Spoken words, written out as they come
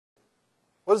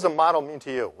What does a model mean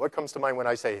to you? What comes to mind when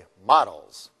I say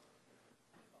models?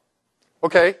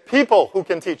 Okay, people who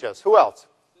can teach us. Who else?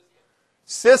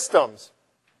 Systems.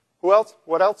 Who else?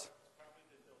 What else?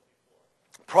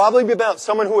 Probably be about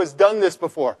someone who has done this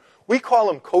before. We call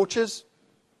them coaches,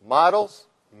 models,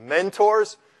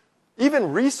 mentors,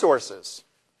 even resources.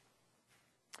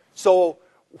 So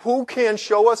who can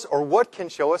show us or what can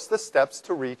show us the steps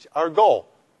to reach our goal?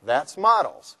 That's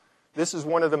models. This is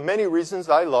one of the many reasons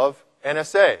I love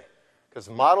NSA, because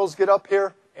models get up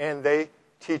here and they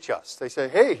teach us. They say,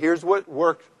 hey, here's what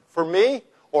worked for me,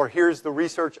 or here's the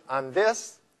research on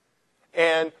this,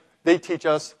 and they teach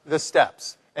us the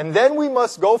steps. And then we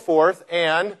must go forth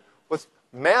and, with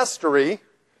mastery,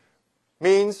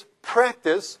 means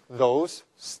practice those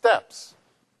steps.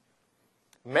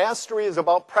 Mastery is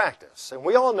about practice. And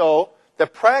we all know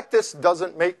that practice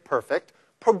doesn't make perfect.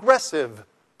 Progressive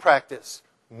practice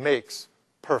makes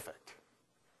perfect.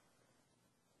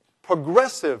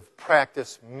 Progressive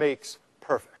practice makes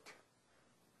perfect.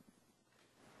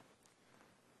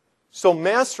 So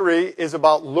mastery is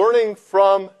about learning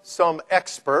from some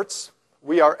experts.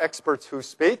 We are experts who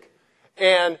speak.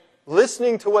 And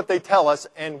listening to what they tell us,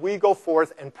 and we go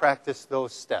forth and practice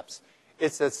those steps.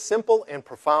 It's as simple and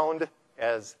profound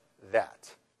as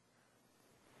that.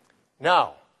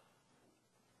 Now,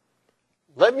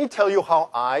 let me tell you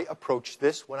how I approached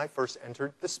this when I first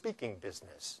entered the speaking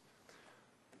business.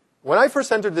 When I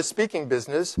first entered the speaking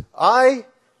business, I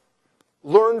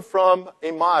learned from a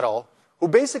model who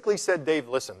basically said, Dave,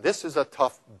 listen, this is a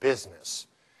tough business.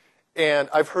 And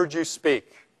I've heard you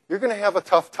speak. You're going to have a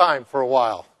tough time for a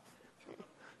while.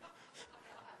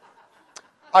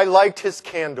 I liked his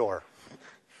candor.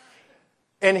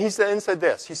 And he then said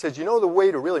this. He said, you know, the way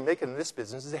to really make it in this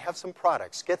business is to have some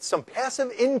products, get some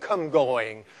passive income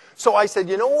going. So I said,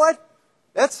 you know what?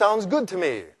 That sounds good to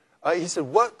me. He said,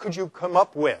 what could you come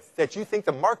up with that you think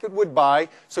the market would buy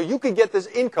so you could get this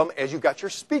income as you got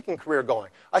your speaking career going?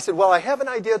 I said, well, I have an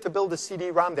idea to build a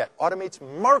CD-ROM that automates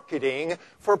marketing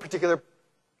for a particular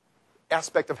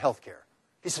aspect of healthcare.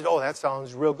 He said, oh, that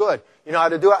sounds real good. You know how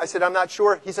to do it? I said, I'm not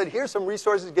sure. He said, here's some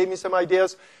resources, gave me some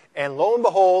ideas. And lo and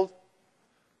behold,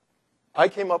 I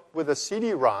came up with a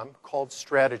CD-ROM called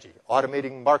Strategy,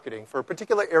 automating marketing for a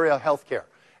particular area of healthcare.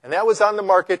 And that was on the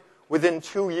market within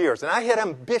 2 years. And I had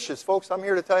ambitious, folks, I'm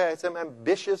here to tell you, I had some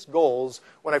ambitious goals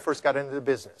when I first got into the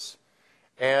business.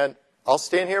 And I'll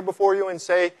stand here before you and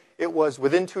say it was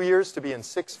within 2 years to be in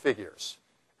 6 figures.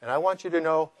 And I want you to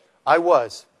know I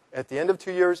was, at the end of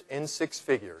 2 years, in 6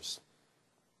 figures,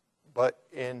 but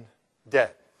in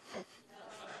debt.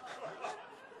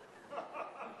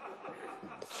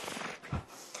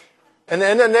 And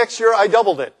then the next year, I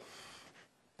doubled it,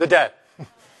 the debt.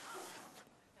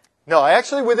 No,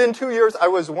 actually, within 2 years, I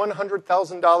was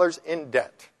 $100,000 in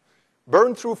debt.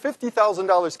 Burned through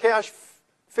 $50,000 cash,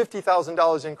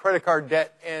 $50,000 in credit card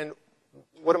debt, and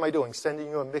what am I doing? Sending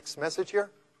you a mixed message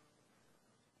here?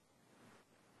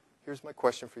 Here's my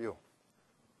question for you.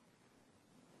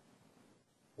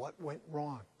 What went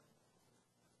wrong?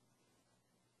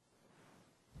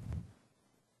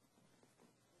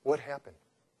 What happened?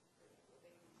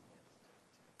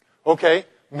 Okay,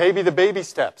 maybe the baby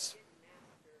steps.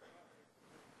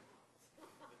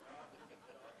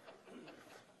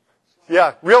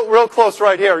 Yeah, real close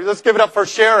right here. Let's give it up for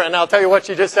Sharon. I'll tell you what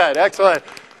she just said. Excellent.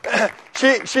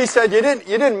 She said you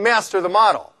didn't master the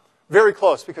model. Very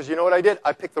close, because you know what I did?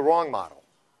 I picked the wrong model.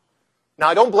 Now,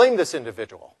 I don't blame this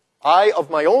individual. I, of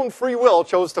my own free will,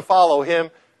 chose to follow him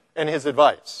and his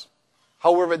advice.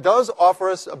 However, it does offer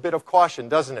us a bit of caution,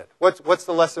 doesn't it? What's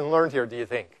the lesson learned here, do you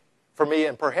think? For me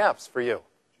and perhaps for you.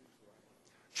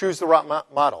 Choose the right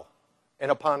model.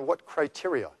 And upon what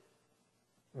criteria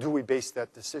do we base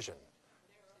that decision?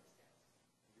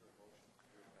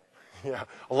 Yeah,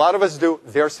 a lot of us do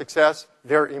their success,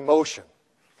 their emotion.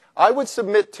 I would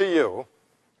submit to you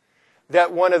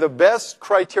that one of the best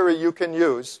criteria you can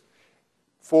use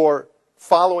for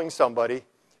following somebody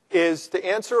is to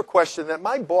answer a question that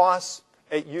my boss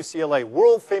at UCLA,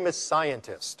 world-famous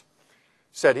scientist,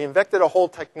 said. He invented a whole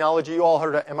technology. You all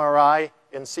heard of MRI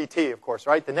and CT, of course,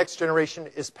 right? The next generation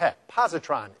is PET,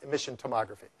 positron emission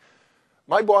tomography.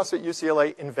 My boss at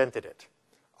UCLA invented it.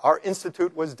 Our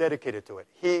institute was dedicated to it.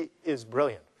 He is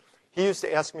brilliant. He used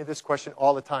to ask me this question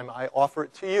all the time. I offer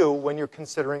it to you when you're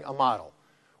considering a model.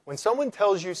 When someone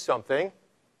tells you something,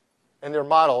 and they're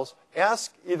models,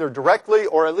 ask either directly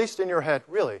or at least in your head,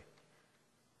 really?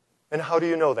 And how do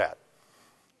you know that?